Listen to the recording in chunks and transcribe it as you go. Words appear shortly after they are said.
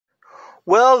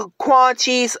Will Quan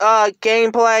Chi's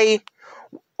gameplay...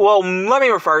 Well, let me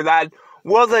refer to that.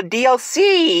 Will the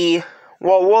DLC...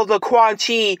 Well, will the Quan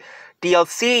Chi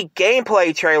DLC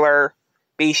gameplay trailer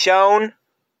be shown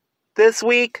this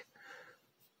week?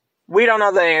 We don't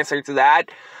know the answer to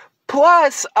that.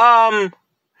 Plus,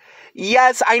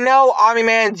 yes, I know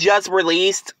Omni-Man just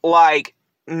released, like,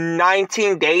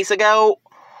 19 days ago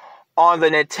on the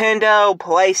Nintendo,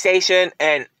 PlayStation,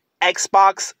 and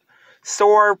Xbox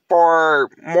store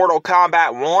for Mortal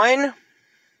Kombat 1.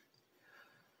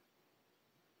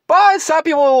 But some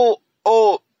people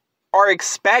are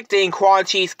expecting Quan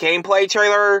Chi's gameplay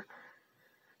trailer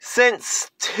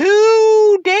since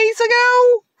 2 days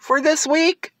ago for this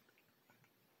week.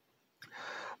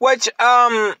 Which,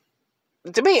 to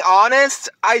be honest,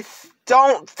 I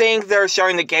don't think they're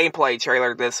showing the gameplay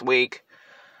trailer this week.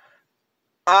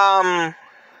 But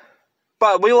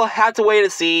we will have to wait to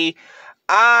see.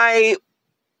 I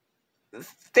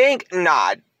think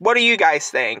not. What do you guys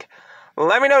think?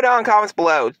 Let me know down in the comments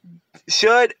below.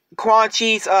 Should Quan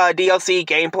Chi's DLC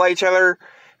gameplay trailer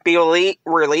be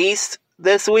released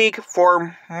this week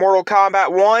for Mortal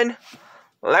Kombat 1?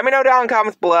 Let me know down in the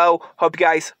comments below. Hope you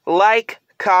guys like,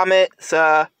 comment,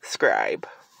 subscribe.